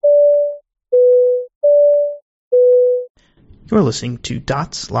You're listening to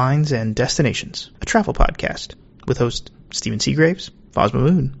Dots, Lines, and Destinations, a travel podcast with hosts Stephen Seagraves, Fosma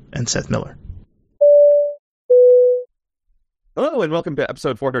Moon, and Seth Miller. Hello, and welcome to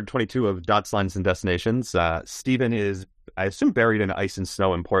episode 422 of Dots, Lines, and Destinations. Stephen is, I assume, buried in ice and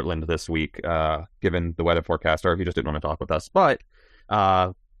snow in Portland this week, given the weather forecast, or if he just didn't want to talk with us. But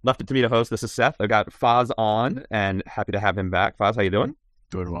left it to me to host. This is Seth. I got Foz on, and happy to have him back. Foz, how you doing?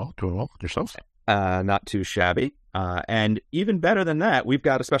 Doing well. Yourself? Not too shabby. And even better than that, we've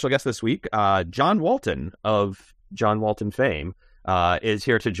got a special guest this week. John Walton of John Walton fame is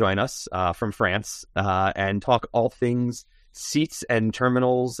here to join us from France and talk all things seats and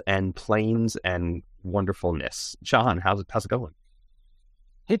terminals and planes and wonderfulness. John, how's it going?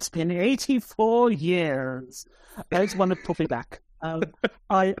 It's been 84 years. I just wanted to put me back. I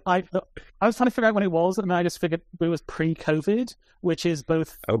was trying to figure out when it was, and I just figured it was pre-COVID, which is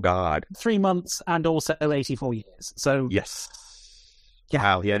both 3 months and also 84 years. So yes, yeah,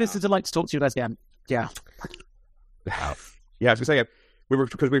 wow, yeah. It's a delight to talk to you guys again. Yeah, wow. Yeah. I was gonna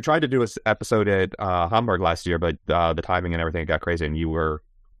say we tried to do this episode at Hamburg last year, but the timing and everything got crazy, and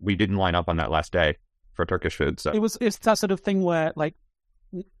we didn't line up on that last day for Turkish food. So it's that sort of thing where like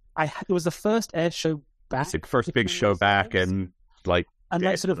it was the first air show back, it's the first big show back, and like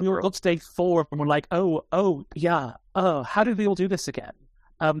sort of we were up to day 4 and we're like, how did we all do this again?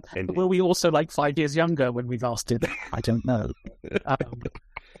 Were we also like 5 years younger when we last did? I don't know.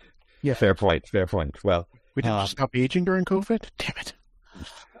 Yeah, fair point. Well, we didn't stop aging during COVID. Damn it.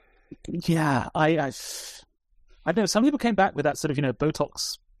 Yeah, I know some people came back with that sort of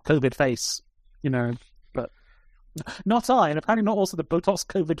Botox COVID face, but not I, and apparently not also the Botox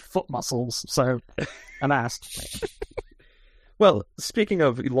COVID foot muscles. So, alas. Well, speaking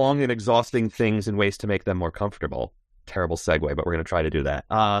of long and exhausting things and ways to make them more comfortable, terrible segue, but we're going to try to do that.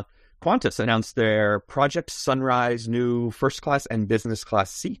 Qantas announced their Project Sunrise new first class and business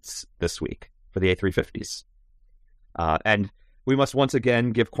class seats this week for the A350s. And we must once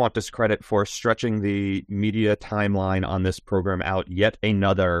again give Qantas credit for stretching the media timeline on this program out yet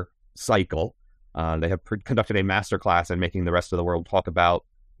another cycle. They have conducted a masterclass in making the rest of the world talk about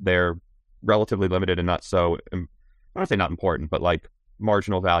their relatively limited and not so... I don't say not important, but like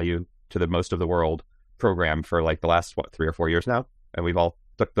marginal value to the most of the world program for like the last 3 or 4 years now, and we've all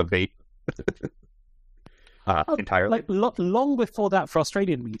took the bait entirely. Like long before that for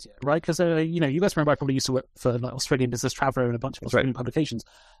Australian media, right? Because you guys remember I probably used to work for like Australian Business Traveller and a bunch of Australian publications.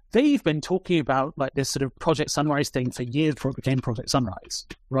 They've been talking about like this sort of Project Sunrise thing for years before it became Project Sunrise,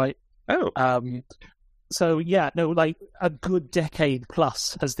 right? So yeah, no, like a good decade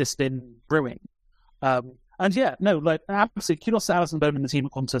plus has this been brewing. And yeah, no, like absolutely, kudos to Alison Bowman and the team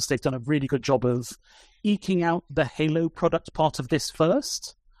at Qantas. They've done a really good job of eking out the Halo product part of this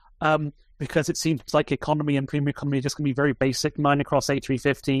first, because it seems like economy and premium economy are just going to be very basic. 9 across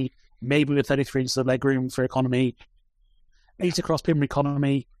A350, maybe with 33 inches of legroom for economy, 8 across premium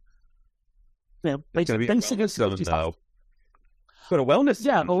economy. Basic stuff. But a wellness,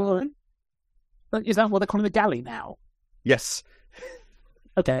 yeah. Is that what they're calling the galley now? Yes.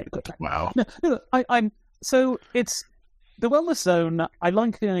 Okay. Good. Wow. No, I'm. So it's the wellness zone. I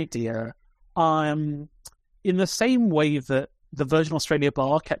like the idea. In the same way that the Virgin Australia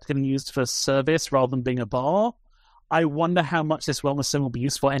bar kept getting used for service rather than being a bar, I wonder how much this wellness zone will be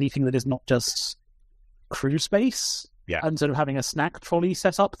used for anything that is not just crew space. Yeah. And sort of having a snack trolley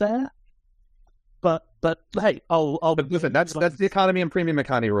set up there. But hey, I'll listen. That's the economy and premium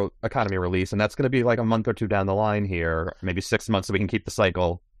economy release, and that's going to be like a month or two down the line here, maybe 6 months, so we can keep the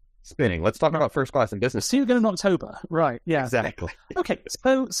cycle spinning. Let's talk about first class and business. See you again in October, right? Yeah, exactly. Okay,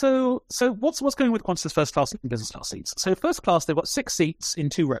 so what's going with Qantas first class and business class seats? So first class, they've got 6 seats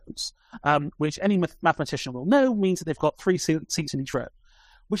in 2 rows, which any mathematician will know means that they've got 3 seats in each row,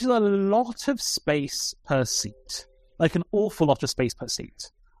 which is a lot of space per seat, like an awful lot of space per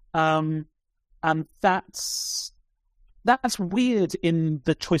seat. And that's weird in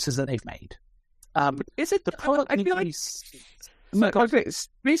the choices that they've made. Is it the product? I feel like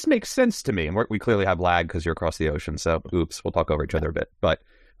space makes sense to me, and we clearly have lag because you're across the ocean. So, oops, we'll talk over each other a bit. But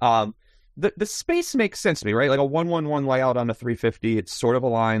the space makes sense to me, right? Like a 111 layout on the 350, it sort of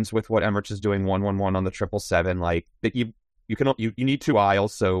aligns with what Emirates is doing 111 on the 777. Like that, you need 2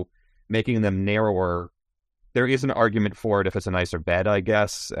 aisles, so making them narrower. There is an argument for it if it's a nicer bed, I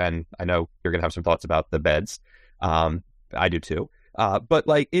guess, and I know you're going to have some thoughts about the beds. I do too. But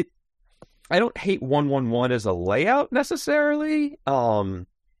like I don't hate 111 as a layout necessarily.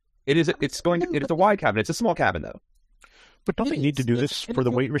 It is a wide cabin. It's a small cabin though. But don't they need to do this for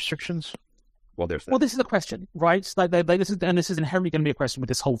the weight restrictions? Well, there's that. Well, this is the question, right? Like this is inherently going to be a question with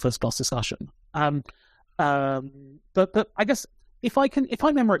this whole first class discussion. But I guess if I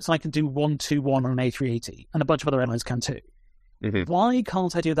remember it, so I can do 121 on an A380, and a bunch of other airlines can too. Mm-hmm. Why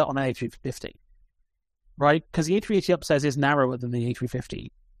can't I do that on an A350? Right? Because the A380 upstairs is narrower than the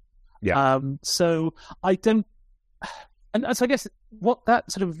A350. Yeah. So I don't, and so I guess what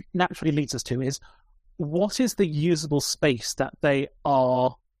that sort of naturally leads us to is, what is the usable space that they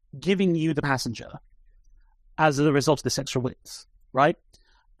are giving you, the passenger, as a result of this extra width, right?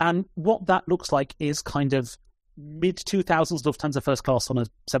 And what that looks like is kind of mid-2000s Lufthansa first class on a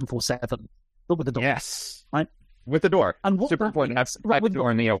 747, but with the door. Yes. Right? With the door. And what super important. Have the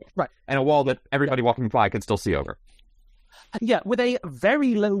door in the oval. Right. And a wall that everybody walking by can still see over. Yeah, with a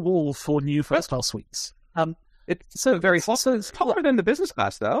very low wall for new first class suites. It's very taller than the business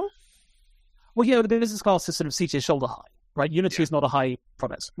class, though. Well, yeah, the business class is sort of seated shoulder high, right? Unity is not a high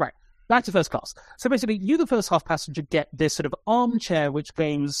product. Right. Back to first class. So basically, you, the first half passenger, get this sort of armchair which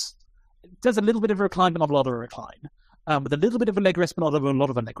does a little bit of a recline, but not a lot of a recline, with a little bit of a leg rest, but not a lot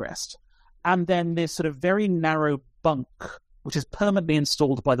of a leg rest. And then this sort of very narrow bunk, which is permanently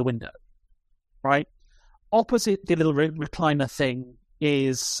installed by the window, right? Opposite the little recliner thing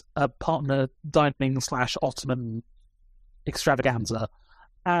is a partner dining / Ottoman extravaganza.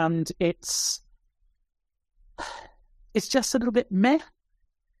 And it's just a little bit meh.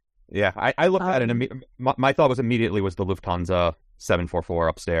 Yeah, I looked at it, and my thought was immediately was the Lufthansa 744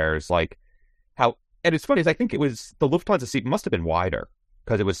 upstairs. Like, how, and it's funny, is I think it was, the Lufthansa seat must have been wider,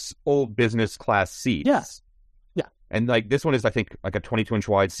 because it was old business class seats. Yes. Yeah. And like, this one is, I think, like a 22-inch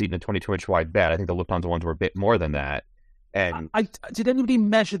wide seat and a 22-inch wide bed. I think the Lufthansa ones were a bit more than that. And did anybody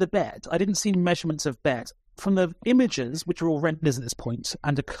measure the bed? I didn't see measurements of bed. From the images, which are all renders at this point,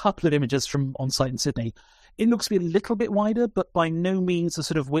 and a couple of images from on-site in Sydney, it looks to be a little bit wider, but by no means the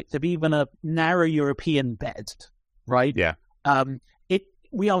sort of width of even a narrow European bed, right? Yeah.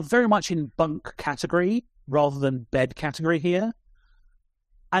 We are very much in bunk category rather than bed category here.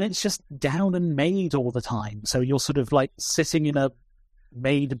 And it's just down and made all the time. So you're sort of like sitting in a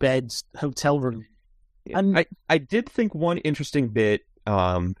made bed hotel room. And I did think one interesting bit,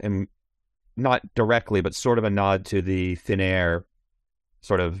 and not directly, but sort of a nod to the thin air,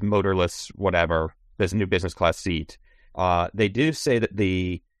 sort of motorless, whatever, this new business class seat. They do say that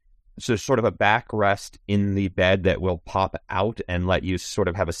there's sort of a backrest in the bed that will pop out and let you sort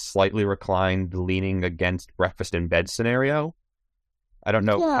of have a slightly reclined, leaning against breakfast in bed scenario. I don't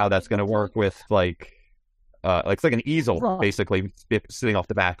know how that's going to work with like it's like an easel, basically, sitting off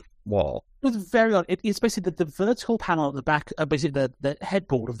the back wall. It's very odd. It's basically the vertical panel at the back, basically the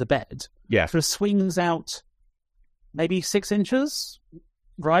headboard of the bed. Yeah. Sort of swings out maybe 6 inches,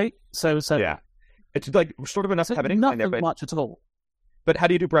 right? So yeah. It's like sort of enough to have an incline there, but much at all. But how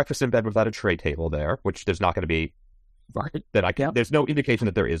do you do breakfast in bed without a tray table there? Which there's not going to be. Right. There's no indication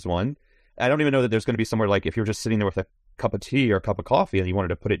that there is one. I don't even know that there's going to be somewhere like if you're just sitting there with a cup of tea or a cup of coffee and you wanted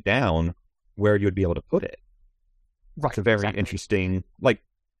to put it down, where you would be able to put it. Right. It's a very interesting, like.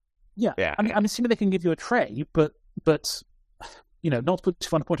 Yeah. I mean, I'm assuming they can give you a tray, but you know, not to put too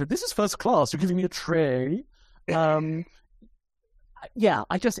fun a point of this is first class. You're giving me a tray. Yeah.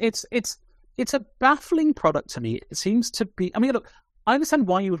 It's a baffling product to me. It seems to be. I mean, look, I understand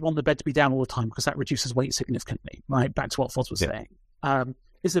why you would want the bed to be down all the time because that reduces weight significantly. Right. Back to what Foz was saying.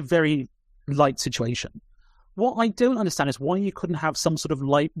 It's a very light situation. What I don't understand is why you couldn't have some sort of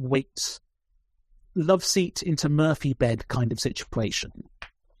lightweight love seat into Murphy bed kind of situation.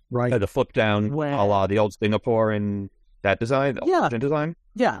 Right. The flip down, a la the old Singapore in that design, the old design.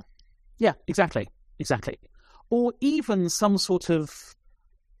 Yeah, exactly. Or even some sort of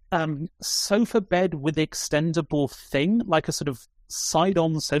sofa bed with extendable thing, like a sort of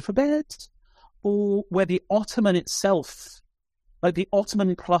side-on sofa bed, or where the ottoman itself, like the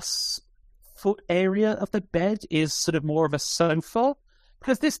ottoman plus foot area of the bed is sort of more of a sofa,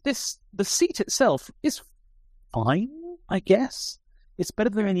 because the seat itself is fine, I guess. It's better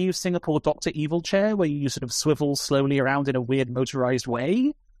than a new Singapore Dr. Evil chair where you sort of swivel slowly around in a weird motorized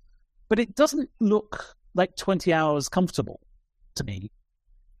way. But it doesn't look like 20 hours comfortable to me.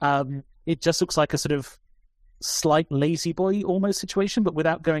 It just looks like a sort of slight lazy boy almost situation, but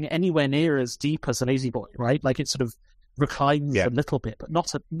without going anywhere near as deep as a lazy boy, right? Like it sort of reclines a little bit, but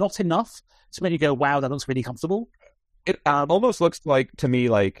not enough to make you go, wow, that looks really comfortable. It almost looks like, to me,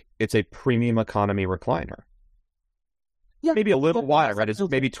 like it's a premium economy recliner. Yeah, maybe a little wide, right? It's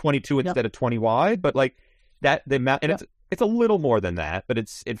maybe 22 instead of 20 wide, but like that, the amount, and it's a little more than that, but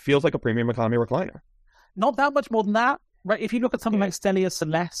it feels like a premium economy recliner. Not that much more than that, right? If you look at something like Stelia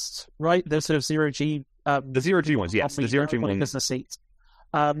Celeste, right, those sort of zero-G, the zero-G ones, yes, the zero-G ones, business seats.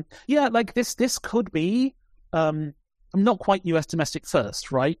 Like this could be, not quite US domestic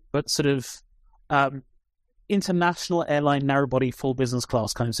first, right? But sort of international airline narrow-body full business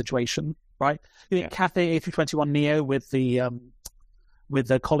class kind of situation, right? You get Cathay A321neo with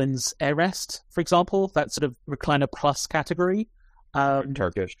the Collins Air Rest, for example, that sort of recliner plus category.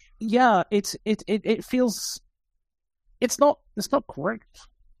 Turkish. Yeah, it feels it's not great.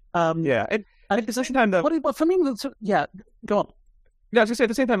 Yeah, and at the same time, though, but for me, yeah, go on. Yeah, I was gonna say at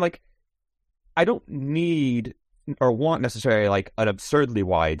the same time, like, I don't need or want necessarily like an absurdly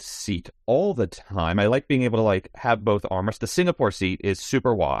wide seat all the time. I like being able to like have both armrests. The Singapore seat is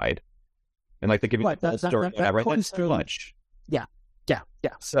super wide, and like they give you the bolster or whatever. That's too much. Yeah.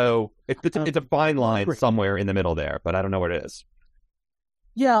 So it's a fine line somewhere in the middle there, but I don't know where it is.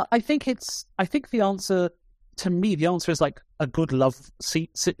 Yeah, I think the answer to me, the answer is like a good love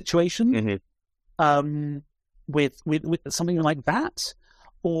seat situation, with something like that,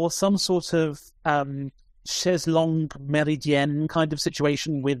 or some sort of chaise longue meridienne kind of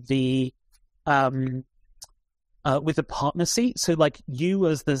situation with the partner seat. So like you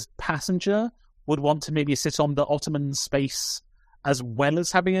as the passenger would want to maybe sit on the Ottoman space as well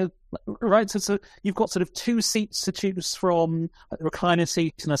as having a right. So you've got sort of two seats to choose from, a recliner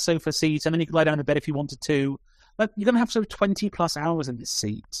seat and a sofa seat, and then you can lie down in bed if you wanted to. But you're going to have sort of 20 plus hours in this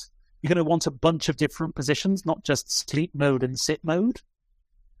seat. You're going to want a bunch of different positions, not just sleep mode and sit mode.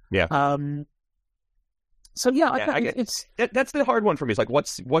 Yeah. So it's that's the hard one for me. It's like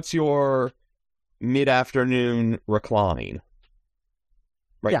what's your mid-afternoon recline?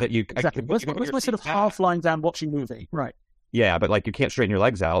 Right. Yeah, that you exactly. What's my sort of half lying down watching movie? Right. Yeah, but like you can't straighten your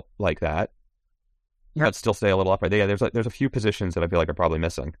legs out like that. Yeah. But still stay a little upright. Yeah, there's a few positions that I feel like are probably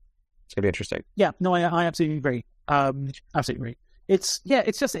missing. It's gonna be interesting. Yeah, no, I absolutely agree. Absolutely agree. It's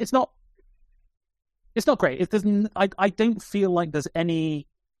not great. It doesn't. I don't feel like there's any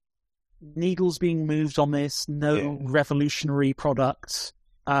needles being moved on this. No revolutionary product.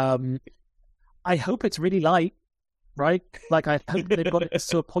 I hope it's really light, right? Like I hope they've got it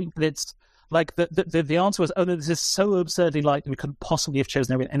to a point that it's like the answer was, oh no, this is so absurdly light that we couldn't possibly have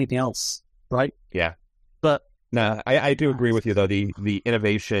chosen anything else, right? Yeah, but no, I do agree with you though. The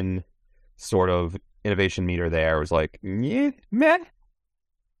innovation meter there was like, meh.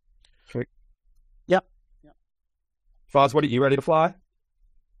 Yep. Foz, what are you ready to fly?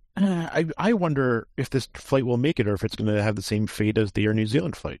 I wonder if this flight will make it, or if it's going to have the same fate as the Air New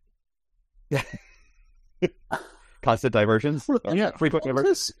Zealand flight. Yeah. Constant diversions. Yeah, frequent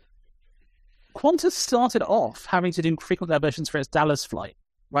diversions. Qantas started off having to do frequent diversions for its Dallas flight,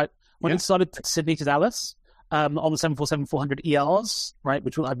 right? When it started Sydney to Dallas on the 747-400 ERs, right,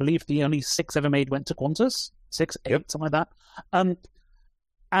 which I believe the only 6 ever made went to Qantas, 6, 8, something like that.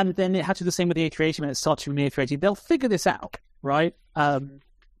 And then it had to do the same with the A380 when it started with the A380. They'll figure this out, right?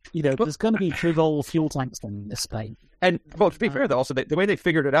 There's going to be big old fuel tanks in this plane. And well, to be fair, though, also the way they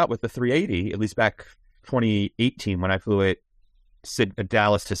figured it out with the 380, at least back 2018 when I flew it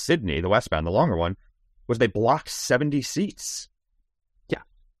Dallas to Sydney, the westbound, the longer one, was they blocked 70 seats. Yeah,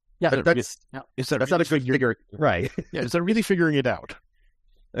 that's not a good figure, right? Yeah, is that really figuring it out?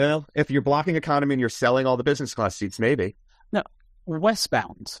 Well, if you're blocking economy and you're selling all the business class seats, maybe. No,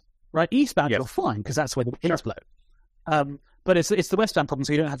 westbound, right? Eastbound, you're fine because that's where the winds blow. But it's the westbound problem,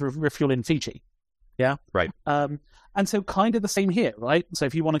 so you don't have to refuel in Fiji. Yeah, right. And so kind of the same here, right? So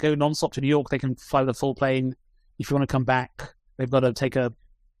if you want to go non-stop to New York, they can fly the full plane. If you want to come back, they've got to take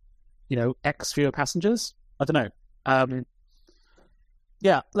X fewer passengers. I don't know.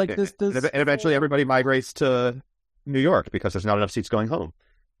 Yeah, like there's and eventually everybody migrates to New York because there's not enough seats going home.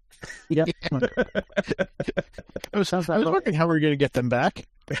 Yeah. I was wondering how we're going to get them back.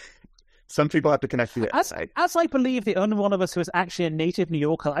 Some people have to connect to the outside. As I believe the only one of us who is actually a native New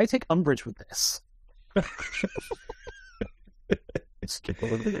Yorker, I take umbrage with this.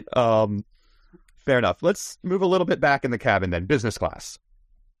 Fair enough. Let's move a little bit back in the cabin then. Business class.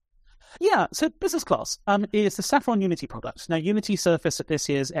 Yeah, so business class is the Safran Unity product. Now, Unity surfaced at this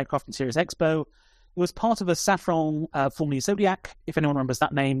year's Aircraft and Series Expo. It was part of a Safran, formerly Zodiac, if anyone remembers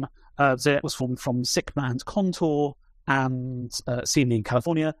that name. Zodiac was formed from Sigma and Contour and CME in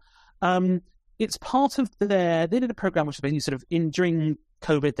California. It's part of they did a program which was basically sort of during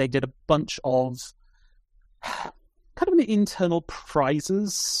COVID, they did a bunch of kind of an internal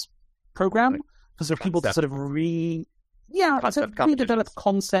prizes program for sort of people to sort of redevelop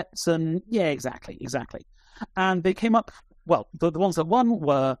concepts and exactly. And they came up, well, the ones that won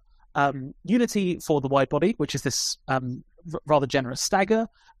were Unity for the wide body, which is this rather generous stagger,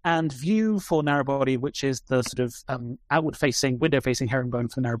 and View for narrow body, which is the sort of outward-facing, window-facing herringbone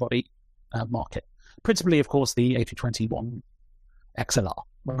for the narrow body market. Principally, of course, the A321 XLR,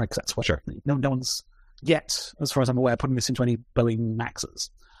 right? Because that's what no one's yet, as far as I'm aware, putting this into any Boeing Maxes.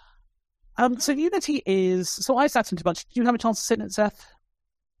 So Unity is. So I sat into a bunch. Did you have a chance to sit in it, Seth?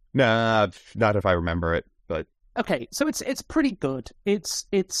 Nah, not if I remember it, but okay. So it's pretty good. It's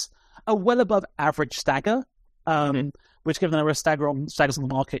a well above average stagger, which given there are staggers on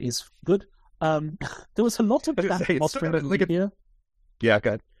the market is good. There was a lot of chat from Australian media. Yeah,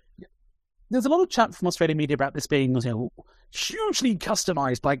 good. There's a lot of chat from Australian media about this being, hugely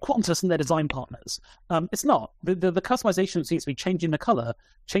customized by Qantas and their design partners. It's not. The customization seems to be changing the color,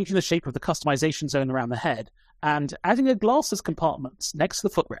 changing the shape of the customization zone around the head, and adding a glasses compartment next to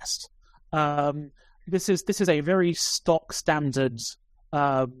the footrest. This is a very stock standard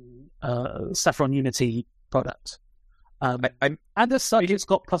Saffron Unity product. And as such, it's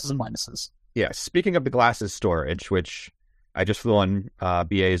got pluses and minuses. Yeah, speaking of the glasses storage, which I just flew on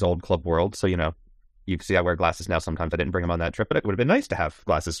BA's old Club World, so, you can see I wear glasses now sometimes. I didn't bring them on that trip, but it would have been nice to have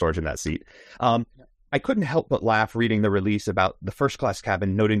glasses storage in that seat. I couldn't help but laugh reading the release about the first class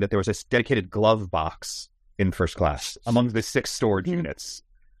cabin, noting that there was this dedicated glove box in first class among the 6 storage units.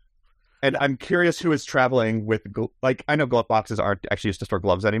 And I'm curious who is traveling with, I know glove boxes aren't actually used to store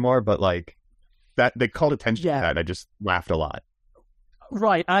gloves anymore, but that they called attention to that, and I just laughed a lot.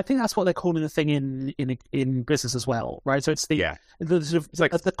 Right, I think that's what they're calling the thing in business as well, right? So it's the sort of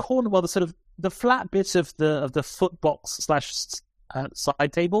at the corner, the flat bit of the foot box /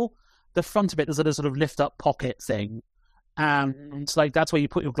 side table, the front of it is a sort of lift up pocket thing, and that's where you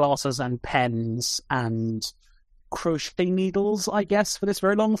put your glasses and pens and crochet needles, I guess, for this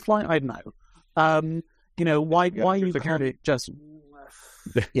very long flight. I don't know. Why you can't just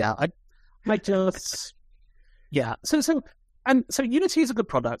So Unity is a good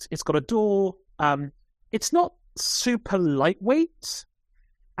product. It's got a door. It's not super lightweight,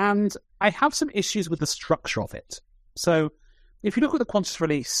 and I have some issues with the structure of it. So if you look at the Qantas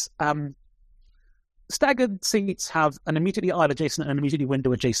release, staggered seats have an immediately aisle adjacent and an immediately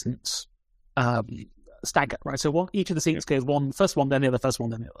window adjacent stagger, right? So each of the seats goes first one, then the other, first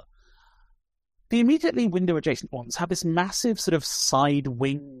one, then the other. The immediately window adjacent ones have this massive sort of side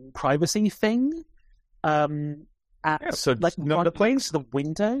wing privacy thing. So none of the planes to the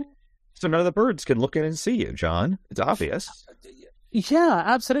window, so none of the birds can look in and see you, John. It's obvious. Yeah,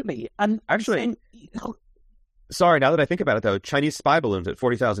 absolutely. And actually, sorry. Now that I think about it, though, Chinese spy balloons at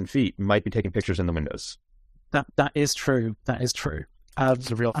 40,000 feet might be taking pictures in the windows. That is true. That is true. It's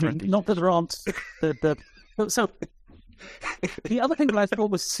a real threat. Not that there aren't so. The other thing that I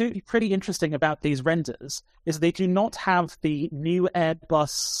thought was pretty interesting about these renders is they do not have the new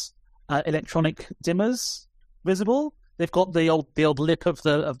Airbus electronic dimmers visible. They've got the old lip of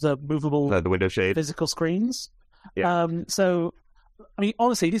the movable the window shade physical screens. Yeah. So I mean,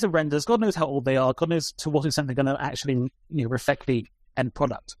 honestly, these are renders. God knows how old they are. God knows to what extent they're going to actually reflect the end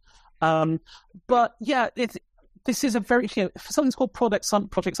product. But yeah, this is a very for something called Project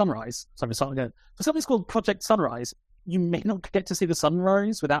Sunrise. Sorry, starting again. For something called Project Sunrise, you may not get to see the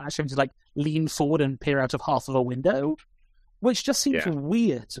sunrise without actually having to lean forward and peer out of half of a window, which just seems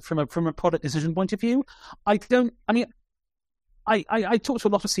weird from a product decision point of view. I talked to a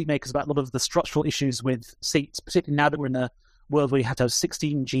lot of seat makers about a lot of the structural issues with seats, particularly now that we're in a world where you have to have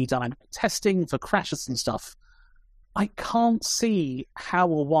 16G dynamic testing for crashes and stuff. I can't see how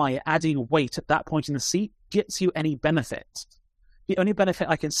or why adding weight at that point in the seat gets you any benefit. The only benefit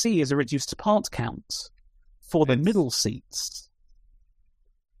I can see is a reduced part count for the middle seats.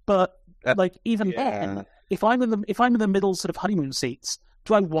 But then, if I'm in the middle sort of honeymoon seats,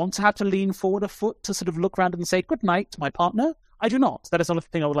 do I want to have to lean forward a foot to sort of look around and say good night to my partner? I do not. That is not a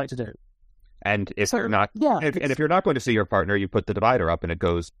thing I would like to do. And if you're not going to see your partner, you put the divider up and it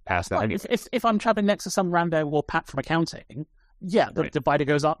goes past that. Right. If I'm traveling next to some rando or Pat from accounting, the divider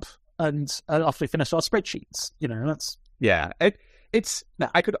goes up, and after we finish our spreadsheets, that's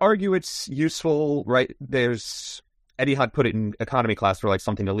I could argue it's useful, right? There's Eddie Hunt put it in economy class for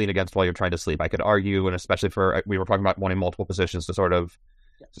something to lean against while you're trying to sleep. I could argue, and especially we were talking about wanting multiple positions to sort of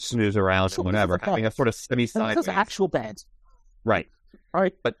snooze around and whatever, having a sort of semi-sideways. That's an actual bed, right?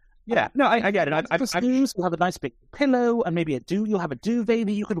 But yeah, no, I get it. You'll have a nice big pillow, and maybe you'll have a duvet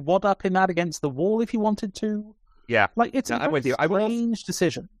that you could wad up in that against the wall if you wanted to. Yeah, it's a very strange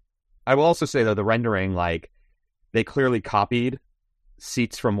decision. I will also say though, the rendering, they clearly copied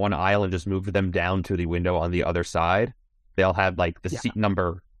seats from one aisle and just moved them down to the window on the other side. They'll have seat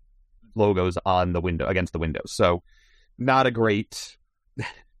number logos on the window against the window. So not a great,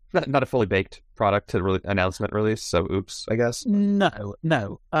 not a fully baked product to announcement release. So oops, I guess. No.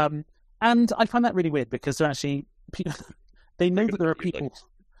 And I find that really weird because they're actually they know that there are people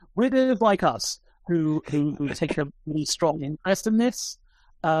like us who take a really strong interest in this.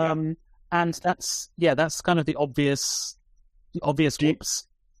 And that's kind of the obvious whoops.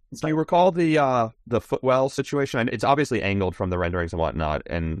 Do you recall the footwell situation? And it's obviously angled from the renderings and whatnot,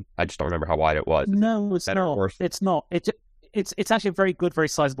 and I just don't remember how wide it was. No, it's Better or not. worse? It's not. It's actually a very good, very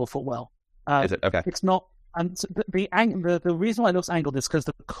sizable footwell. Is it? Okay. It's not. And the reason why it looks angled is because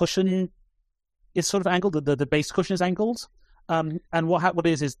the cushion is sort of angled. The base cushion is angled. And what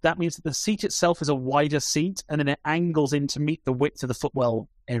is that means that the seat itself is a wider seat, and then it angles in to meet the width of the footwell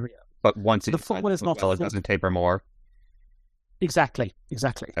area. But once the footwell is not, it doesn't taper more. Exactly.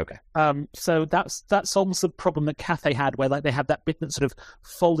 Okay. So that solves the problem that Cathay had, where like they had that bit that sort of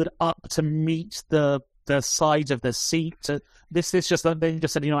folded up to meet the sides of the seat. They just said,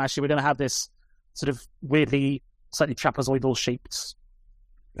 actually, we're going to have this sort of weirdly, slightly trapezoidal shaped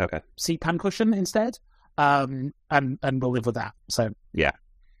seat pan cushion instead, and we'll live with that. So yeah.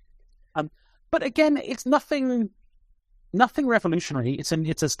 But again, it's nothing revolutionary. It's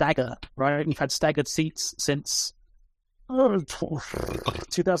a stagger, right? We've had staggered seats since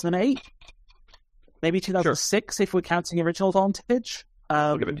 2008, maybe 2006 if we're counting original Vantage.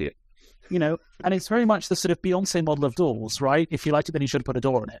 I'll give it to you. And it's very much the sort of Beyonce model of doors, right? If you liked it, then you should have put a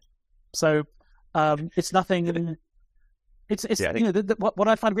door in it. So it's nothing. What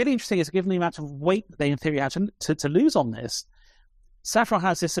I find really interesting is, given the amount of weight that they in theory had to lose on this, Safran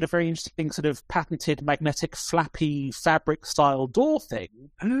has this sort of very interesting sort of patented magnetic flappy fabric style door thing,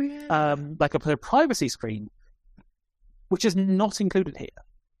 like a privacy screen, which is not included here.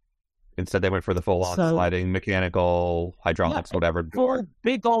 Instead, they went for the full-on sliding mechanical hydraulics, whatever. Or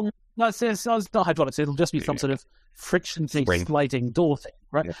big on. No, it's not hydraulics. It'll just be some sort of friction-based sliding door thing,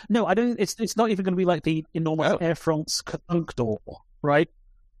 right? Yeah. No, I don't. It's not even going to be like the enormous Air France Cathunk door, right?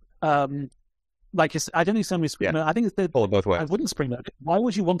 I don't think somebody spring load. I think it's pull it both ways. I wouldn't spring load it. Why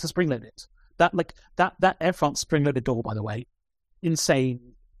would you want to spring load it? That Air France spring loaded door, by the way,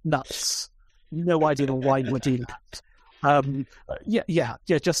 insane, nuts. No idea why you would do that.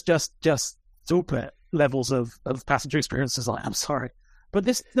 Just stupid levels of passenger experience design. I'm sorry, but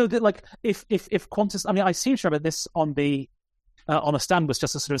if Qantas, I seem to remember this on a stand was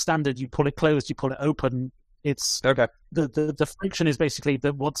just a sort of standard. You pull it closed, you pull it open. It's the friction is basically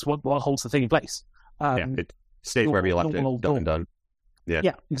what holds the thing in place. It stays wherever you left it. Done.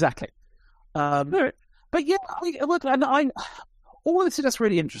 Yeah, exactly. But yeah, look, and all of this is just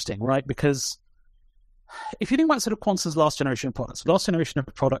really interesting, right? Because if you think about sort of Qantas' last generation products, the last generation of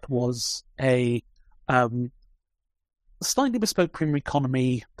the product was a slightly bespoke premium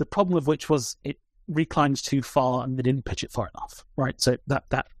economy, the problem of which was it reclined too far and they didn't pitch it far enough, right? So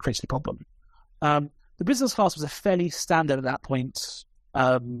that creates a problem. The business class was a fairly standard at that point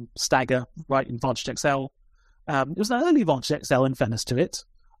stagger, right, in Vantage XL. It was an early Vantage XL in fairness to it,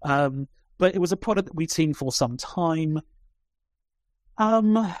 but it was a product that we'd seen for some time.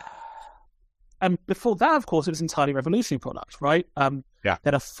 And before that, of course, it was an entirely revolutionary product, right? They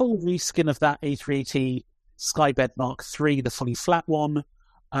had a full reskin of that A380 Skybed Mark III, the fully flat one.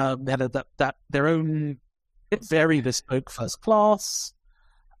 They had their own very bespoke first class.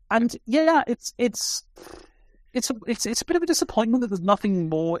 And yeah, it's a bit of a disappointment that there's nothing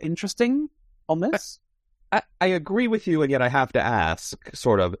more interesting on this. I agree with you, and yet I have to ask,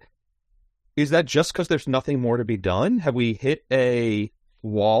 sort of, is that just because there's nothing more to be done? Have we hit a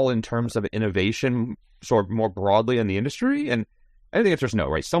wall in terms of innovation sort of more broadly in the industry? And I think the answer is no,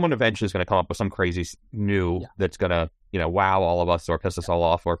 right? Someone eventually is going to come up with some crazy new that's going to, wow all of us or piss us all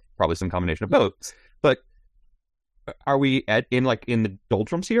off, or probably some combination of both. But are we in the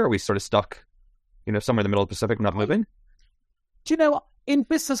doldrums here? Are we sort of stuck, somewhere in the middle of the Pacific, not moving? Do you know, in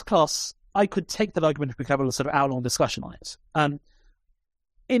business class, I could take that argument if we could have a sort of hour-long discussion on it.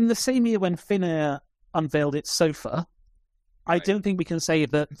 In the same year when Finnair unveiled its sofa, I don't think we can say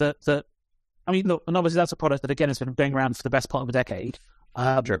that. I mean, look, and obviously that's a product that again has been going around for the best part of a decade.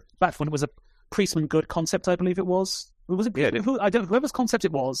 Sure. Back when it was a Priestman Good concept, I believe it was. Was it? Yeah, whoever's concept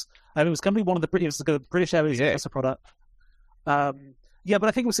it was. It was going to be one of the British Airways product. But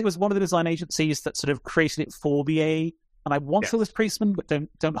I think it was one of the design agencies that sort of created it for BA. And I want to say it was Priestman, but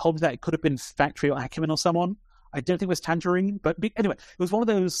don't hold me to that. It could have been Factory or Acumen or someone. I don't think it was Tangerine, but anyway, it was one of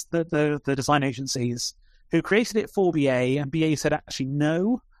those the design agencies who created it for BA, and BA said actually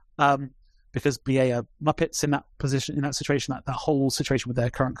no, because BA are Muppets in that position, in that situation, that whole situation with their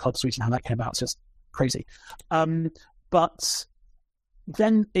current club suite and how that came about. It's just crazy. But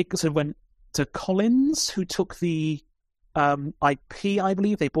then it sort of went to Collins, who took the IP, I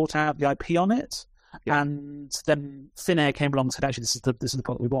believe. They bought out the IP on it. Yeah. And then Finnair came along and said, actually, this is the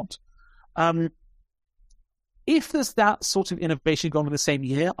product we want. If there's that sort of innovation going on in the same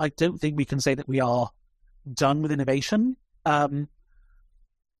year, I don't think we can say that we are done with innovation. I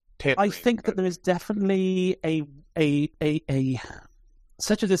think that there is definitely a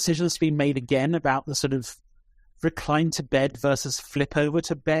such a decision to be made again about the sort of recline to bed versus flip over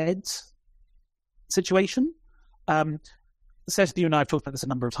to bed situation. Seth, you and I have talked about this a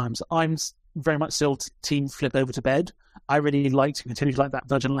number of times. I'm very much still team flip over to bed. I really continue to like that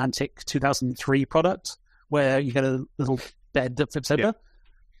Virgin Atlantic 2003 product where you get a little bed that flips over. Yeah.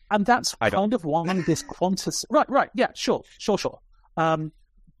 And that's kind of why this Qantas... Right, yeah, sure.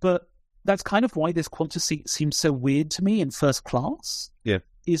 But that's kind of why this Qantas seat seems so weird to me in first class. Yeah.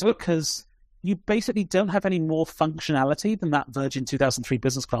 Is because you basically don't have any more functionality than that Virgin 2003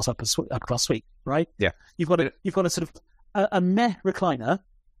 business class upper suite, right? Yeah. You've got a sort of a meh recliner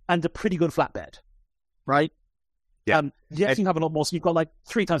and a pretty good flatbed, right? Yeah. Yes, you have a lot more, so you've got like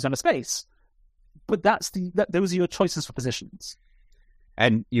 3 times the amount of space. But those are your choices for positions.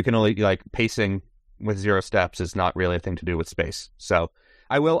 And you can only, like, pacing with 0 steps is not really a thing to do with space. So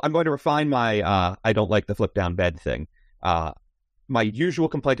I'm going to refine my I don't like the flip down bed thing. My usual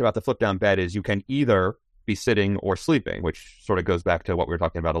complaint about the flip down bed is you can either be sitting or sleeping, which sort of goes back to what we were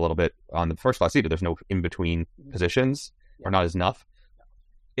talking about a little bit on the first class seat. There's no in-between positions, or not as enough.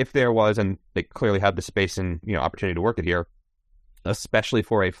 If there was, and they clearly have the space and opportunity to work it here, especially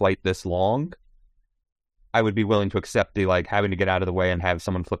for a flight this long, I would be willing to accept the having to get out of the way and have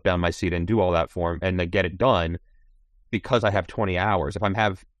someone flip down my seat and do all that for him and then get it done because I have 20 hours. If I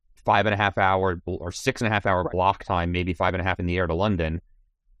have 5.5 hour or 6.5 hour block time, maybe 5.5 in the air to London,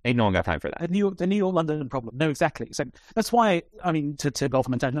 ain't no one got time for that. The New York London problem. No, exactly. So that's why, to go off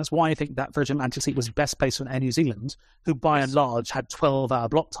on a tangent, that's why I think that Virgin Atlantic seat was best placed for Air New Zealand, who by and large had 12-hour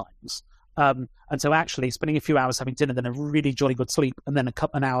block times. And so actually spending a few hours having dinner, then a really jolly good sleep, and then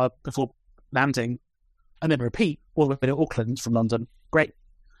an hour before landing, and then repeat all the way to Auckland from London. Great.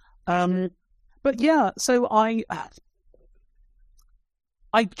 But yeah, so I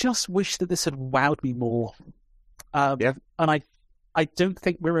just wish that this had wowed me more. And I don't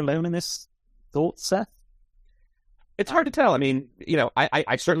think we're alone in this thought, Seth. It's hard to tell.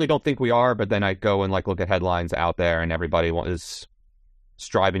 I certainly don't think we are, but then I go and look at headlines out there and everybody is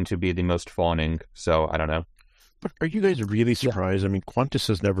striving to be the most fawning. So I don't know. But are you guys really surprised? Yeah. Qantas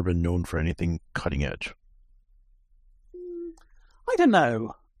has never been known for anything cutting edge. I don't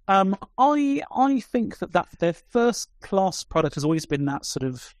know. I think that their first class product has always been that sort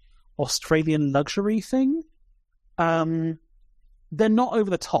of Australian luxury thing. They're not over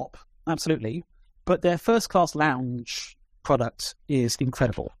the top, absolutely, but their first class lounge product is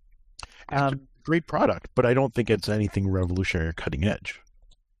incredible. It's a great product, but I don't think it's anything revolutionary or cutting edge.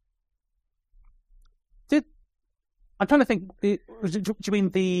 I'm trying to think. Do you mean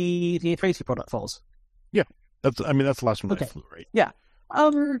the A380 product, Foz? Yeah, that's the last one I flew, right? Yeah.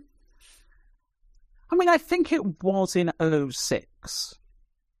 I think it was in 06.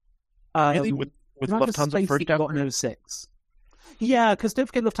 Really? With Lufthansa first out in 06. Yeah, because don't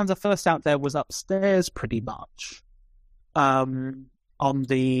forget Lufthansa first out there was upstairs pretty much. On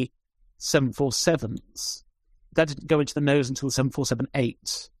the 747s. That didn't go into the nose until the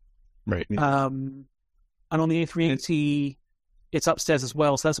 747-8. Right. And on the A380, it's upstairs as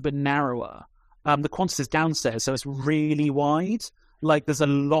well, so that's a bit narrower. The Qantas is downstairs, so it's really wide. There's a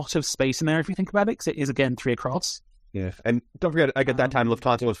lot of space in there if you think about it, because it is, again, 3 across. Yeah, and don't forget, at that time,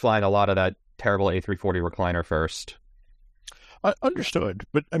 Lufthansa was flying a lot of that terrible A340 recliner first. I understood,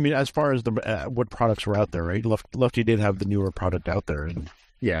 but as far as the what products were out there, right? Lufty did have the newer product out there, and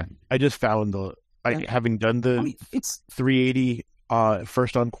yeah, I just found having done the it's 380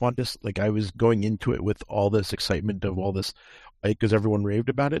 first on Qantas, I was going into it with all this excitement of all this, because everyone raved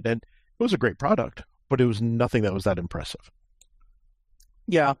about it, and it was a great product, but it was nothing that was that impressive.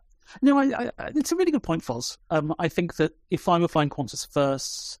 Yeah. No, it's a really good point, Foz. I think that if I were flying Qantas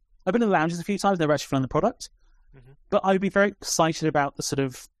first, I've been in the lounges a few times, they're actually flying the product, but I would be very excited about the sort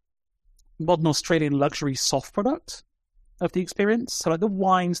of modern Australian luxury soft product of the experience. So the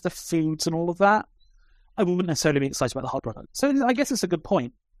wines, the foods and all of that. I wouldn't necessarily be excited about the hard product. So I guess it's a good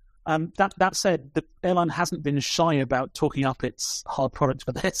point. That said, the airline hasn't been shy about talking up its hard product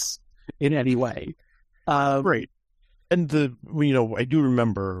for this in any way. Right. And I do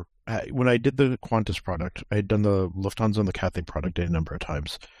remember when I did the Qantas product, I had done the Lufthansa and the Cathay product a number of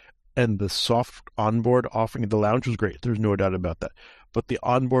times. And the soft onboard offering, the lounge was great. There's no doubt about that. But the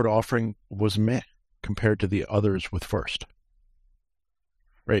onboard offering was meh compared to the others with first.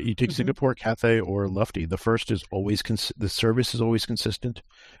 Right? You take Singapore, Cathay, or Lufty. The first is always the service is always consistent,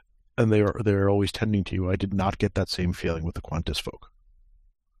 and they're always tending to you. I did not get that same feeling with the Qantas folk.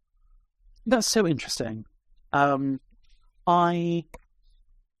 That's so interesting. I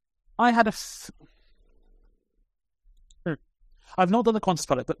had I've not done the Qantas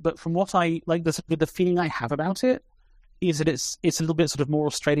product, but from what I like, the feeling I have about it is that it's a little bit sort of more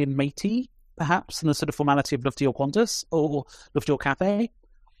Australian matey, perhaps, than the sort of formality of Lufthansa Qantas or Lufthansa Cathay.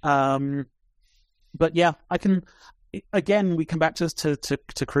 But yeah, I can. Again, we come back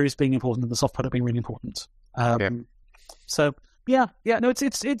to cruise being important and the soft product being really important. So no, it's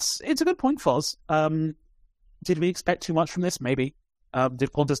a good point, Foz. Did we expect too much from this? Maybe.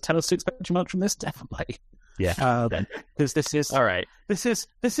 Did Qantas tell us to expect too much from this? Definitely. Yeah. Because this is all right. This is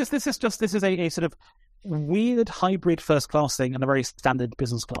a sort of weird hybrid first class thing and a very standard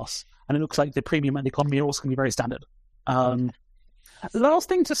business class, and it looks like the premium and economy are also going to be very standard. Last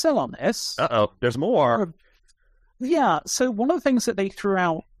thing to sell on this. There's more. Yeah, so one of the things that they threw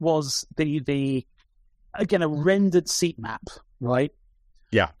out was the again, a rendered seat map, right?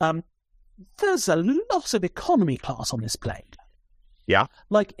 Yeah. There's a lot of economy class on this plane. Yeah.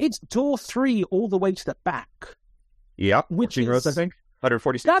 Like, it's door 3 all the way to the back. Yeah. Which is, rows, I think.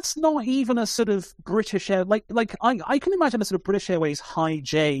 146. That's not even a sort of British Air... Like I can imagine a sort of British Airways high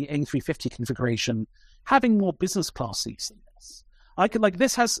J A350 configuration having more business class seats than this.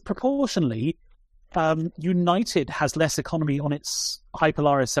 This has proportionally... United has less economy on its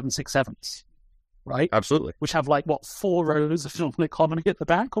Hypolaris 767s, right? Absolutely. Which have 4 rows of normal economy at the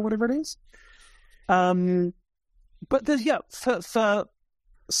back or whatever it is. But there's for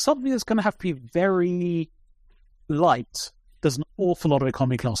something that's going to have to be very light, there's an awful lot of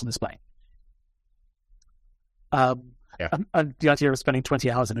economy class on this plane. And the idea of spending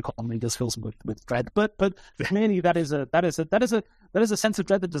 20 hours in economy just fills me with dread. But clearly that is a sense of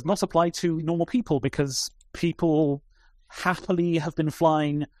dread that does not apply to normal people, because people happily have been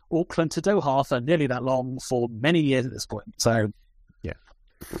flying Auckland to Doha for nearly that long for many years at this point. So yeah,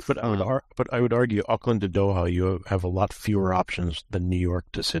 but I would argue Auckland to Doha, you have a lot fewer options than New York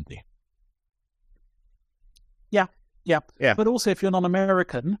to Sydney. Yeah. But also, if you're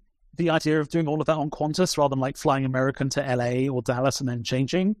non-American, the idea of doing all of that on Qantas rather than flying American to LA or Dallas and then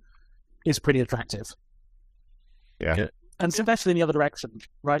changing is pretty attractive. Yeah. And especially in the other direction,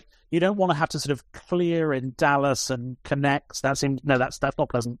 right? You don't want to have to sort of clear in Dallas and connect. That's not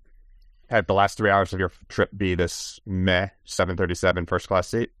pleasant. Had the last 3 hours of your trip be this 737 first class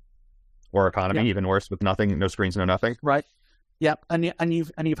seat or economy, even worse, with nothing, no screens, no nothing. Right. Yeah. And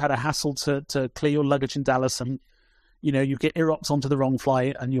you've had a hassle to clear your luggage in Dallas, and you get IROPS onto the wrong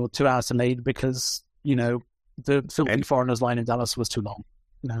flight and you're 2 hours delayed because, the filthy foreigners line in Dallas was too long.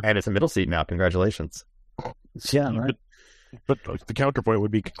 And it's a middle seat now. Congratulations. Yeah, right. But the counterpoint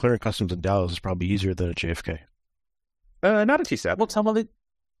would be clearing customs in Dallas is probably easier than at JFK. Not a T7. Well, tell me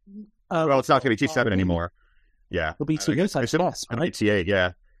well, it's not going to be T7 anymore. Yeah. It'll be T8, right? T8, yeah.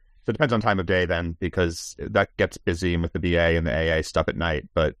 So it depends on time of day then, because that gets busy with the BA and the AA stuff at night.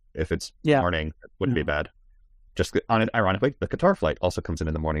 But if it's morning, it wouldn't be bad. Just on it, ironically, the Qatar flight also comes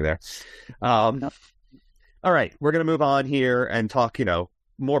in the morning there. All right, we're going to move on here and talk,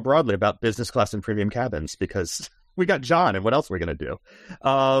 more broadly about business class and premium cabins, because we got John, and what else are we going to do?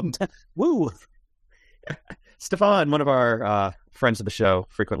 Woo! Stefan, one of our friends of the show,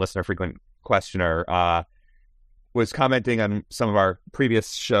 frequent listener, frequent questioner, was commenting on some of our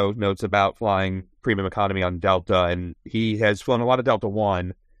previous show notes about flying premium economy on Delta, and he has flown a lot of Delta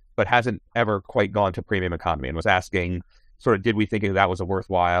One, but hasn't ever quite gone to premium economy, and was asking sort of, did we think that was a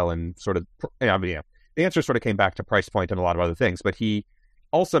worthwhile, and sort of, the answer sort of came back to price point and a lot of other things. But he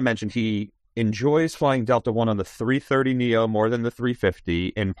also mentioned he enjoys flying Delta One on the 330 Neo more than the 350,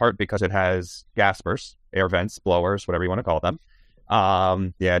 in part because it has gaspers, air vents, blowers, whatever you want to call them.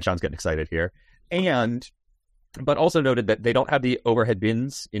 John's getting excited here. But also noted that they don't have the overhead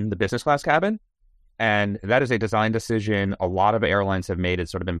bins in the business class cabin. And that is a design decision a lot of airlines have made.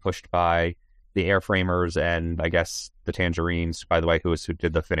 It's sort of been pushed by the airframers and I guess the Tangerines, by the way, who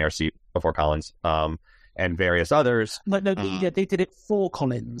did the Finnair seat before Collins, and various others. No, they did it for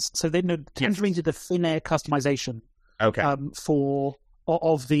Collins. So they Tangerines did the Finnair customization. Okay.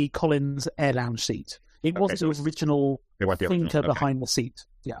 Of the Collins Air Lounge seat. It wasn't the original thinker behind the seat.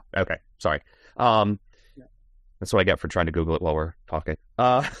 Yeah. Okay. Sorry. That's what I get for trying to Google it while we're talking.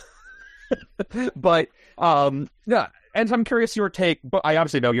 But and I'm curious your take, but I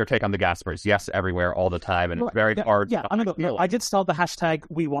obviously know your take on the gaspers. Yes, everywhere, all the time, and very hard. Yeah, I did start the hashtag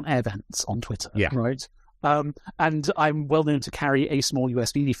We Want Air Vents on Twitter. Yeah. Right. And I'm well known to carry a small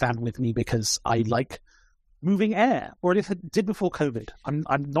USB fan with me because I like moving air, or if it did before COVID. I'm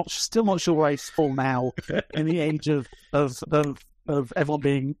still not sure where I fall now in the age of everyone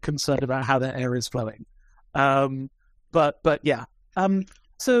being concerned about how their air is flowing. But yeah.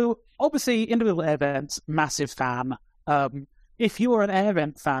 So obviously, individual air vents, massive fan. If you are an air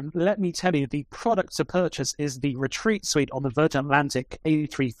vent fan, let me tell you, the product to purchase is the Retreat Suite on the Virgin Atlantic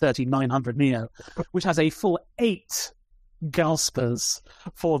A330-900 Neo, which has a full 8 gaspers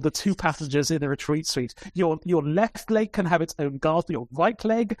for the two passengers in the retreat suite. Your left leg can have its own gasp, your right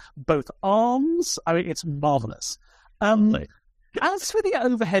leg, both arms. I mean, it's marvelous. As for the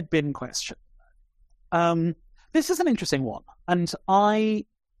overhead bin question, this is an interesting one, and I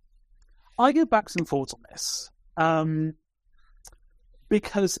go back and forth on this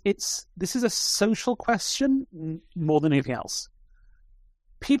because this is a social question more than anything else.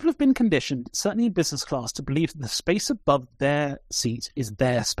 People have been conditioned, certainly in business class, to believe that the space above their seat is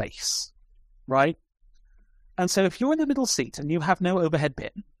their space, right? And so if you're in the middle seat and you have no overhead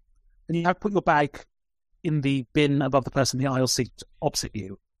bin, and you have put your bag in the bin above the person in the aisle seat opposite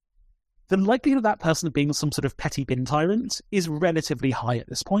you, the likelihood of that person being some sort of petty bin tyrant is relatively high at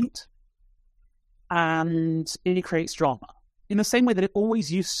this point. And it creates drama. In the same way that it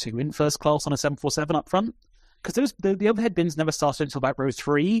always used to in first class on a 747 up front, because the overhead bins never started until about row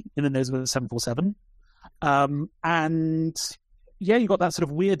 3 in the nose of the 747. And yeah, you got that sort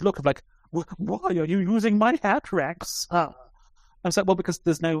of weird look of like, why are you using my hat racks? I was like, well, because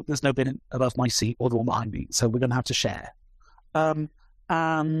there's no bin above my seat or the one behind me, so we're going to have to share.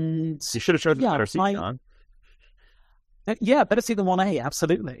 And you should have chosen the better seat, John. Yeah, better seat than 1A,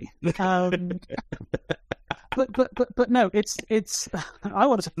 absolutely. But no, it's. I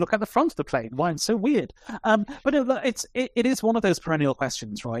wanted to look at the front of the plane. Why it's so weird? But no, it is one of those perennial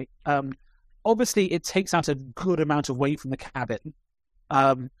questions, right? Obviously, it takes out a good amount of weight from the cabin,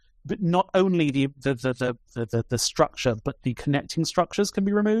 but not only the structure, but the connecting structures can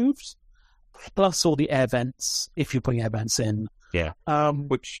be removed, plus all the air vents if you're putting air vents in. Yeah.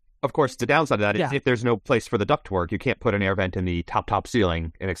 Which, of course, the downside of that is if there's no place for the ductwork, you can't put an air vent in the top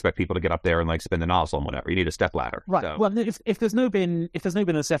ceiling and expect people to get up there and like spin the nozzle and whatever. You need a step ladder. Right. So. Well, if there's no bin,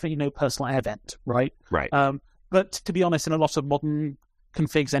 there's definitely no personal air vent. Right. Right. But to be honest, in a lot of modern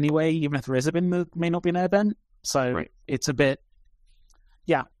configs anyway, even if there is a bin, there may not be an air vent. So it's a bit,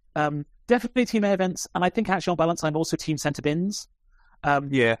 definitely team air vents, and I think actually on balance, I'm also team center bins. I've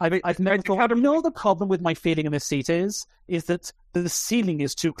never thought. The problem with my feeling in this seat is that the ceiling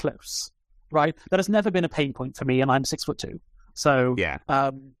is too close, right? That has never been a pain point for me, and I'm 6'2". So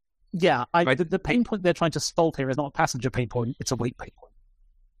the pain point they're trying to solve here is not a passenger pain point; it's a weight pain point.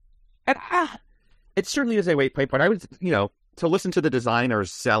 And it certainly is a weight pain point. I was, to listen to the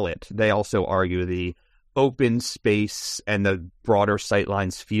designers sell it, they also argue the open space and the broader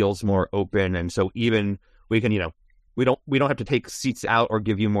sightlines feels more open, and so even we can, we don't have to take seats out or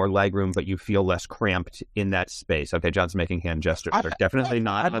give you more leg room, but you feel less cramped in that space. Okay, John's making hand gestures. They're definitely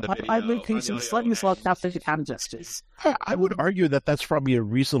not on the video. I'm making some slightly sarcastic hand gestures. I would argue that that's probably a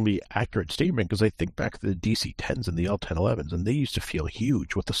reasonably accurate statement, because I think back to the DC-10s and the L-1011s, and they used to feel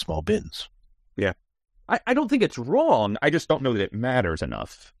huge with the small bins. Yeah. I don't think it's wrong. I just don't know that it matters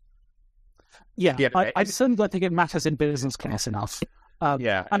enough. Yeah, I certainly don't think it matters in business class enough. And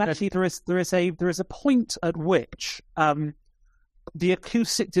actually, there is a point at which the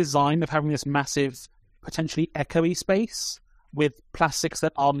acoustic design of having this massive, potentially echoey space with plastics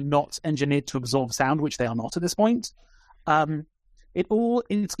that are not engineered to absorb sound, which they are not at this point,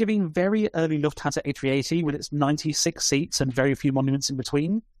 it's giving very early Lufthansa A380 with its 96 seats and very few monuments in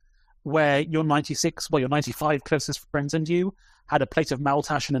between, where your 95 closest friends and you had a plate of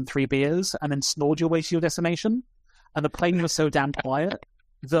Maltaschen and 3 beers and then snored your way to your destination. And the plane was so damn quiet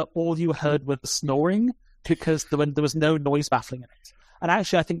that all you heard was snoring because there was no noise baffling in it. And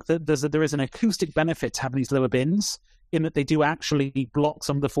actually, I think that there is an acoustic benefit to having these lower bins in that they do actually block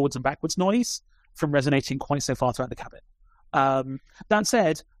some of the forwards and backwards noise from resonating quite so far throughout the cabin. That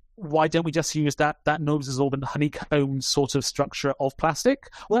said, why don't we just use that noise-absorbent honeycomb sort of structure of plastic?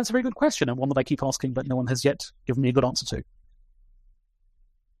 Well, that's a very good question, and one that I keep asking, but no one has yet given me a good answer to.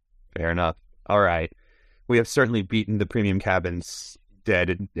 Fair enough. All right. We have certainly beaten the premium cabins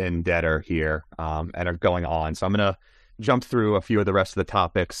dead and deader here, and are going on. So I'm going to jump through a few of the rest of the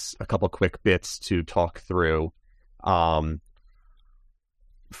topics, a couple quick bits to talk through.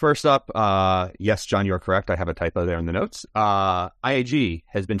 First up, yes, John, you're correct. I have a typo there in the notes. IAG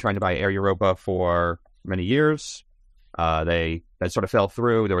has been trying to buy Air Europa for many years. That sort of fell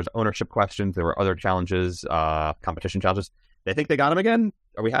through. There was ownership questions. There were other challenges, competition challenges. They think they got him again.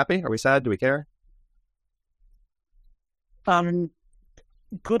 Are we happy? Are we sad? Do we care?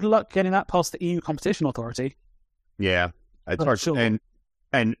 Good luck getting that past the EU Competition Authority. Yeah, it's hard. Sure.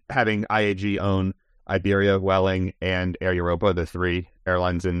 And having IAG own Iberia, Welling, and Air Europa, the 3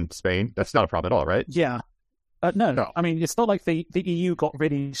 airlines in Spain, that's not a problem at all, right? Yeah. No. I mean, it's not like the EU got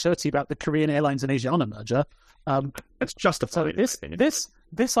really shirty about the Korean Airlines and Asiana merger. It's justified.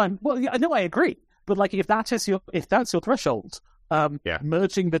 I agree. But like, if that's your threshold,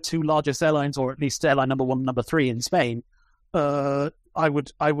 merging the 2 largest airlines, or at least airline number 1 and number 3 in Spain, I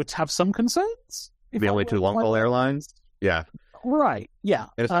would have some concerns. The only two long-haul airlines? Yeah. Right, yeah.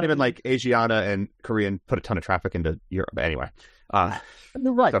 And it's not even like Asiana and Korean put a ton of traffic into Europe. But anyway. Right,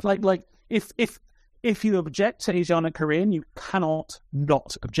 so. like if you object to Asiana Korean, you cannot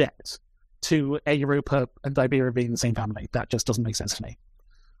not object to Air Europa and Iberia being the same family. That just doesn't make sense to me.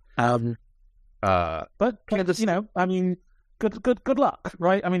 But you know, I mean, good luck,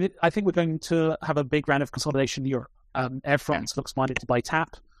 right? I mean, I think we're going to have a big round of consolidation in Europe. Air France looks minded to buy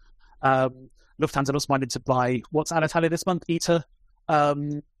TAP. Lufthansa looks minded to buy what's Alitalia this month, ITA. We're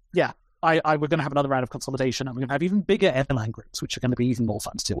going to have another round of consolidation, and we're going to have even bigger airline groups, which are going to be even more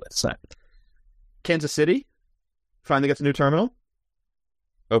fun to deal with. So, Kansas City finally gets a new terminal.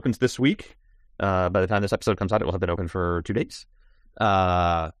 Opens this week. By the time this episode comes out, it will have been open for 2 days.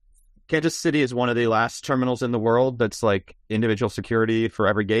 Kansas City is one of the last terminals in the world that's like individual security for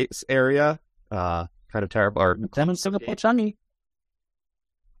every gates area. Kind of terrible. Or Singapore, Changi.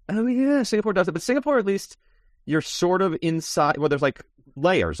 Oh yeah, Singapore does it, but Singapore at least you're sort of inside. Well, there's like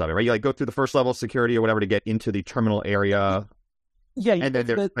layers of it, right? You like go through the first level of security or whatever to get into the terminal area. Yeah, and then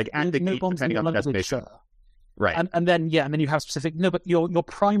there's like at the gate depending on the destination. Sure. Right, and then you have specific. No, but your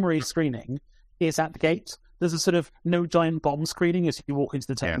primary screening is at the gate. There's a sort of no giant bomb screening as you walk into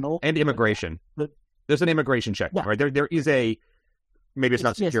the terminal, and immigration. There's an immigration check, right? There is a maybe it's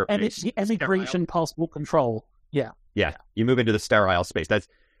not secure. And it's the immigration passport control. Yeah. You move into the sterile space.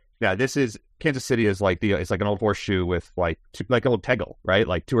 This is Kansas City is like it's like an old horseshoe with like an old Tegel, right?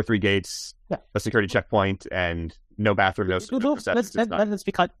 Like 2 or 3 gates, a security checkpoint, and no bathroom, no. Let's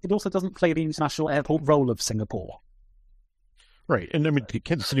be kind. It also doesn't play the international airport role of Singapore. Right, and I mean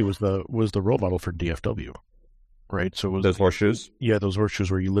Kansas City was the role model for DFW, right? So it was those horseshoes. Yeah, those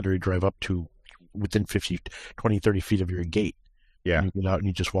horseshoes where you literally drive up to within 50, 20, 30 feet of your gate. Yeah. And you get out and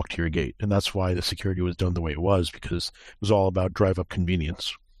you just walk to your gate. And that's why the security was done the way it was, because it was all about drive-up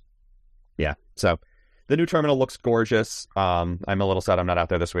convenience. Yeah. So the new terminal looks gorgeous. I'm a little sad I'm not out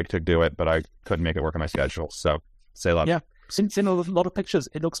there this week to do it, but I couldn't make it work on my schedule. So say love. Yeah. Since in a lot of pictures,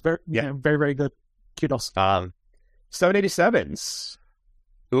 it looks very, very, very good. Kudos. 787s.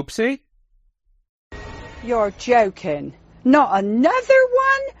 Oopsie. You're joking. Not another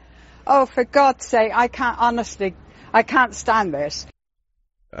one? Oh, for God's sake, I can't stand this.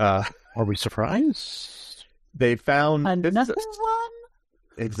 Are we surprised? They found another one?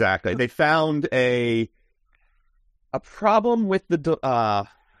 Exactly. They found a problem with the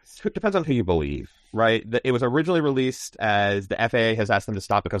it depends on who you believe, right? It was originally released as the FAA has asked them to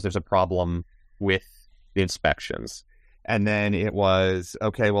stop because there's a problem with the inspections. And then it was,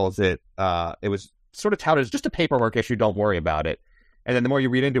 okay, well, it was sort of touted as just a paperwork issue, don't worry about it. And then the more you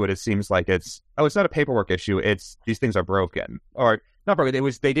read into it, it seems like it's not a paperwork issue, it's these things are broken. Or not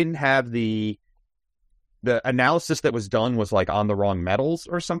broken, they didn't have the analysis that was done was like on the wrong metals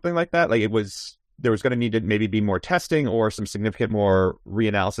or something like that. Like there was going to need to maybe be more testing or some significant more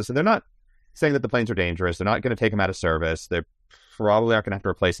reanalysis. And they're not saying that the planes are dangerous. They're not going to take them out of service. They probably aren't going to have to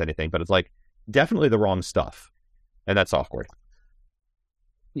replace anything, but it's like definitely the wrong stuff. And that's awkward.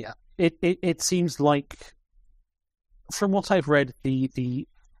 Yeah. It seems like, from what I've read, the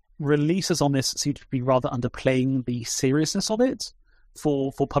releases on this seem to be rather underplaying the seriousness of it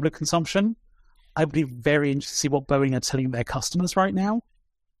for public consumption. I'd be very interested to see what Boeing are telling their customers right now.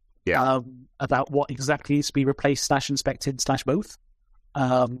 Yeah. About what exactly needs to be replaced / inspected / both.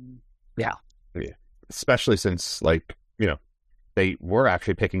 Yeah. Especially since, like, you know, they were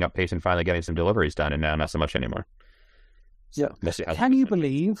actually picking up pace and finally getting some deliveries done, and now not so much anymore. Yeah. Can you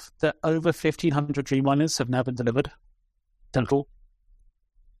believe that over 1,500 Dreamliners have now been delivered? Total.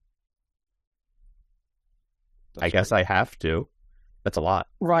 I guess I have to. That's a lot.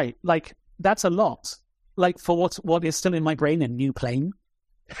 Right. Like, that's a lot. Like, for what is still in my brain, a new plane.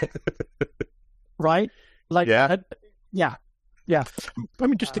 Right? Like, yeah. Yeah. I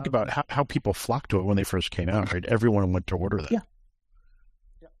mean, just think about how people flocked to it when they first came out, right? Everyone went to order that. Yeah.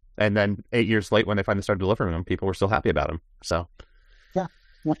 And then 8 years late, when they finally started delivering them, people were still happy about them. So, yeah.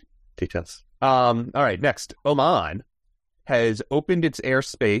 Details. All right, next. Oman has opened its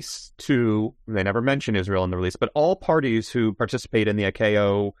airspace to, they never mention Israel in the release, but all parties who participate in the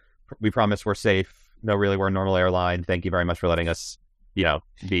ICAO, we promise we're safe. No, really, we're a normal airline. Thank you very much for letting us,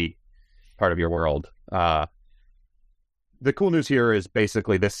 be part of your world. The cool news here is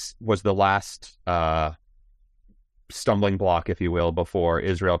basically this was the last stumbling block, if you will, before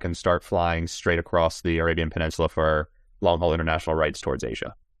Israel can start flying straight across the Arabian Peninsula for long-haul international flights towards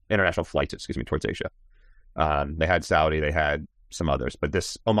Asia. They had Saudi, they had some others, but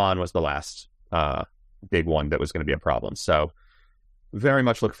Oman was the last big one that was going to be a problem. So very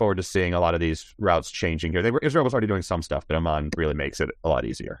much look forward to seeing a lot of these routes changing here. Israel was already doing some stuff, but Oman really makes it a lot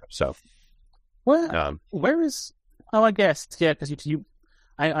easier. So, where is? Oh, I guess because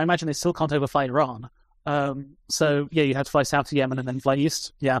I imagine they still can't overfly Iran. So you have to fly south to Yemen and then fly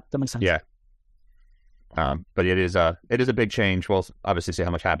east. Yeah, that makes sense. Yeah. But it is a big change. We'll obviously see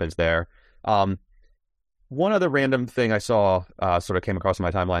how much happens there. One other random thing I saw sort of came across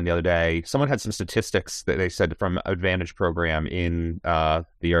my timeline the other day. Someone had some statistics that they said from Advantage program in the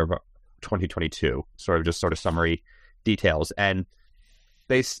year of 2022, sort of summary details. And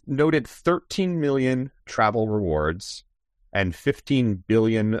they noted 13 million travel rewards and 15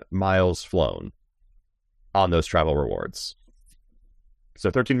 billion miles flown on those travel rewards. So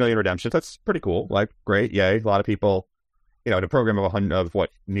 13 million redemptions, that's pretty cool. Like, great, yay. A lot of people, in a program of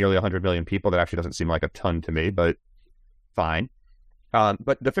nearly 100 million people, that actually doesn't seem like a ton to me, but fine.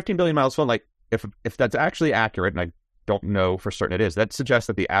 But the 15 billion miles flown, like, if that's actually accurate, and I don't know for certain it is, that suggests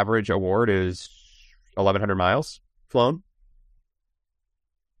that the average award is 1,100 miles flown,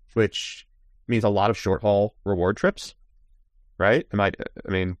 which means a lot of short-haul reward trips, right? No,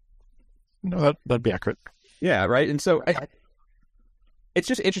 that'd be accurate. Yeah, right? And so it's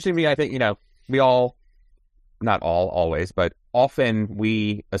just interesting to me. I think, we all, not all always, but often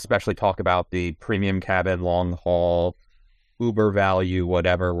we especially talk about the premium cabin, long haul, Uber value,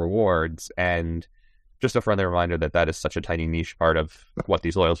 whatever rewards. And just a friendly reminder that is such a tiny niche part of what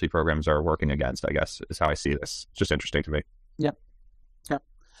these loyalty programs are working against, I guess, is how I see this. It's just interesting to me. Yeah. Yeah.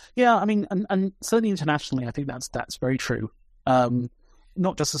 Yeah. I mean, and certainly internationally, I think that's very true.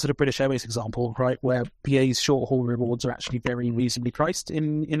 Not just a sort of British Airways example, right, where BA's short haul rewards are actually very reasonably priced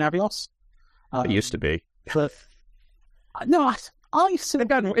in Avios. It used to be. But no, I still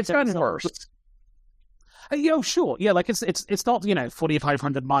it's gotten worse. Sure, yeah, like it's not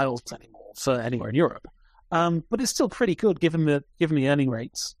 4,500 miles anymore for anywhere in Europe, but it's still pretty good given the earning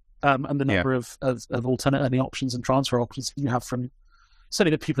rates and the number of alternate earning options and transfer options you have from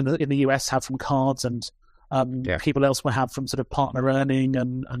certainly the people in the US have from cards and people elsewhere have from sort of partner earning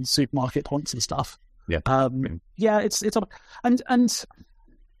and supermarket points and stuff. Yeah, it's and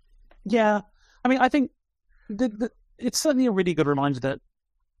yeah, I mean, I think it's certainly a really good reminder that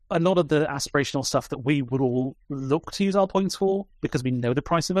a lot of the aspirational stuff that we would all look to use our points for, because we know the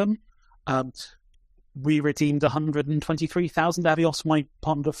price of them. We redeemed 123,000 Avios. My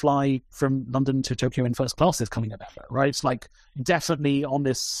partner to fly from London to Tokyo in first class is coming November, right? It's like definitely on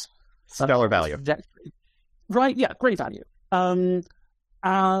this stellar value, right? Yeah, great value. But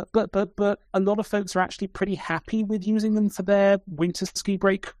a lot of folks are actually pretty happy with using them for their winter ski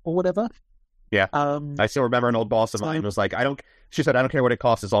break or whatever. Yeah, I still remember an old boss of mine was like, she said, I don't care what it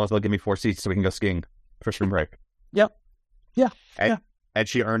costs as long as they'll give me 4 seats so we can go skiing for spring break. Yep. Yeah. And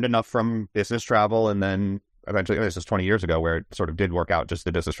she earned enough from business travel, and then eventually, this was 20 years ago, where it sort of did work out. Just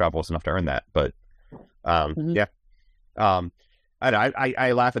the business travel was enough to earn that. But yeah.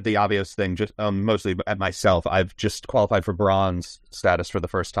 I laugh at the obvious thing, just mostly at myself. I've just qualified for bronze status for the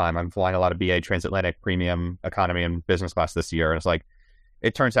first time. I'm flying a lot of BA transatlantic, premium, economy, and business class this year. And it's like,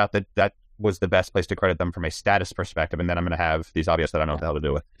 it turns out that was the best place to credit them from a status perspective, and then I'm going to have these obvious that I don't know what the hell to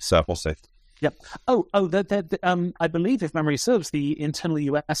do with. So we'll see. Yep. I believe, if memory serves, the internal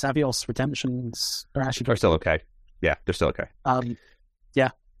US Avios redemptions are actually still okay. Yeah, they're still okay.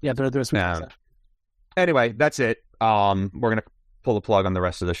 There's anyway, that's it. We're gonna pull the plug on the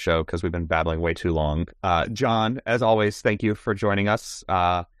rest of the show because we've been babbling way too long. John, as always, thank you for joining us.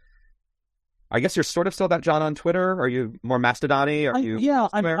 I guess you're sort of still that John on Twitter. Are you more Mastodon-y?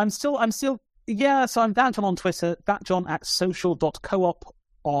 I'm still. Yeah, so I'm that John on Twitter, that John at social.coop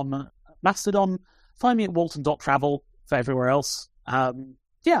on Mastodon. Find me at walton.travel for everywhere else. I'm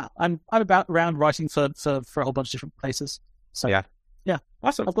about around writing for a whole bunch of different places. So yeah,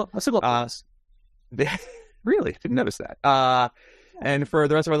 awesome. I've still got really didn't notice that. And for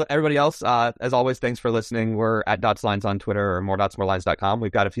the rest of everybody else, as always, thanks for listening. We're at DotsLines on Twitter or moredotsmorelines.com.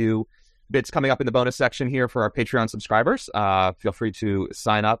 We've got a few bits coming up in the bonus section here for our Patreon subscribers. Feel free to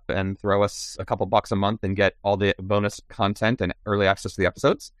sign up and throw us a couple bucks a month and get all the bonus content and early access to the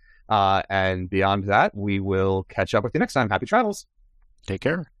episodes. And beyond that, we will catch up with you next time. Happy travels. Take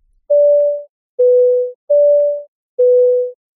care.